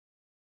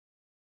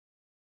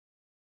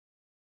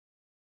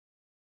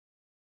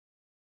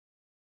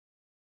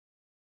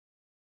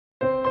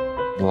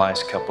The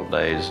last couple of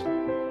days,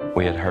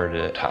 we had heard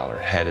that Tyler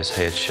had his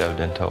head shoved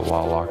into a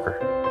wall locker.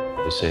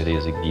 They said he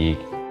is a geek.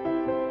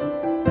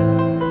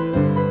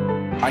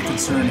 My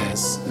concern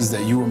is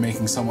that you were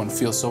making someone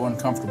feel so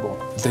uncomfortable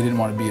that they didn't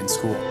want to be in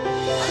school.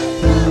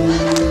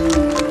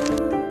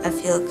 I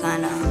feel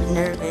kind of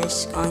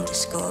nervous going to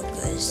school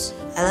because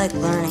I like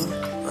learning,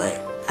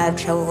 but I have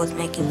trouble with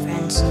making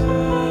friends.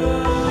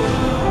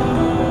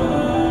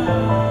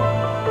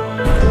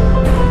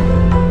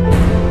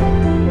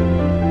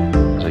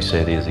 They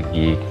said he is a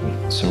geek.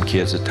 Some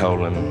kids had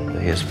told him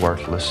that he is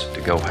worthless, to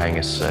go hang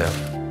himself.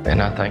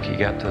 And I think he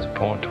got to the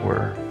point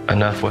where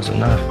enough was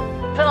enough.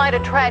 Tonight, a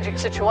tragic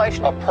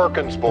situation. A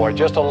Perkins boy,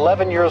 just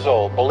 11 years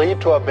old,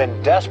 believed to have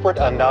been desperate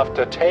enough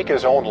to take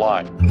his own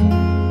life.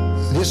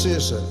 This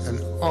is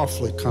an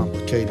awfully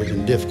complicated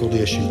and difficult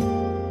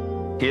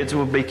issue. Kids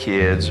will be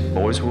kids,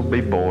 boys will be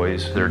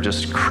boys. They're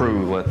just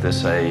cruel at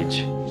this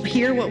age.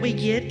 Here what we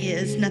get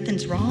is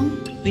nothing's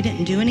wrong, we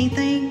didn't do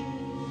anything,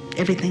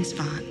 everything's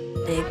fine.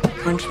 They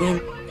punch me,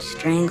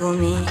 strangle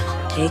me,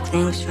 take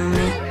things from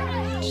me,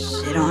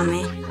 sit on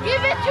me.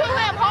 Give it to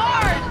him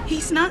hard!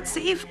 He's not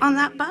safe on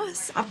that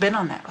bus. I've been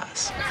on that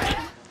bus.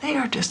 They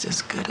are just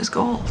as good as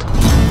gold.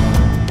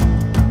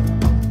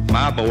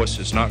 My voice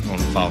is not going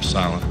to fall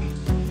silent.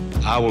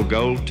 I will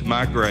go to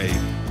my grave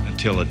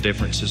until a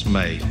difference is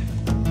made.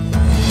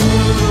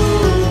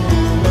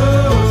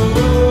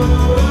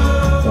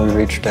 We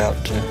reached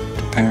out to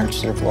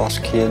parents that have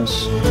lost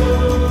kids,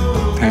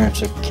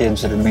 parents of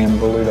kids that are being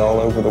bullied all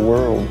over the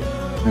world,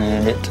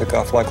 and it took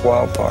off like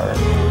wildfire.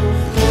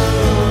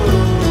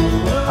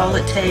 All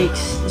it takes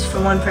is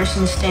for one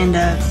person to stand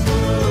up.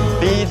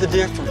 Be the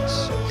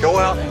difference. Go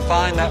out and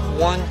find that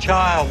one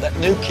child, that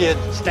new kid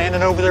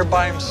standing over there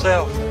by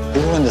himself. Be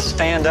willing to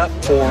stand up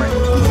for him.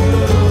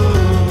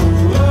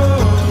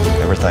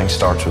 Everything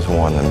starts with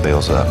one and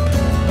builds up.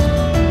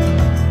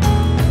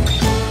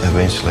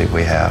 Eventually,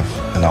 we have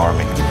an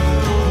army.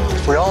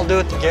 If we all do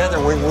it together,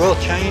 we will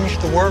change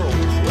the world.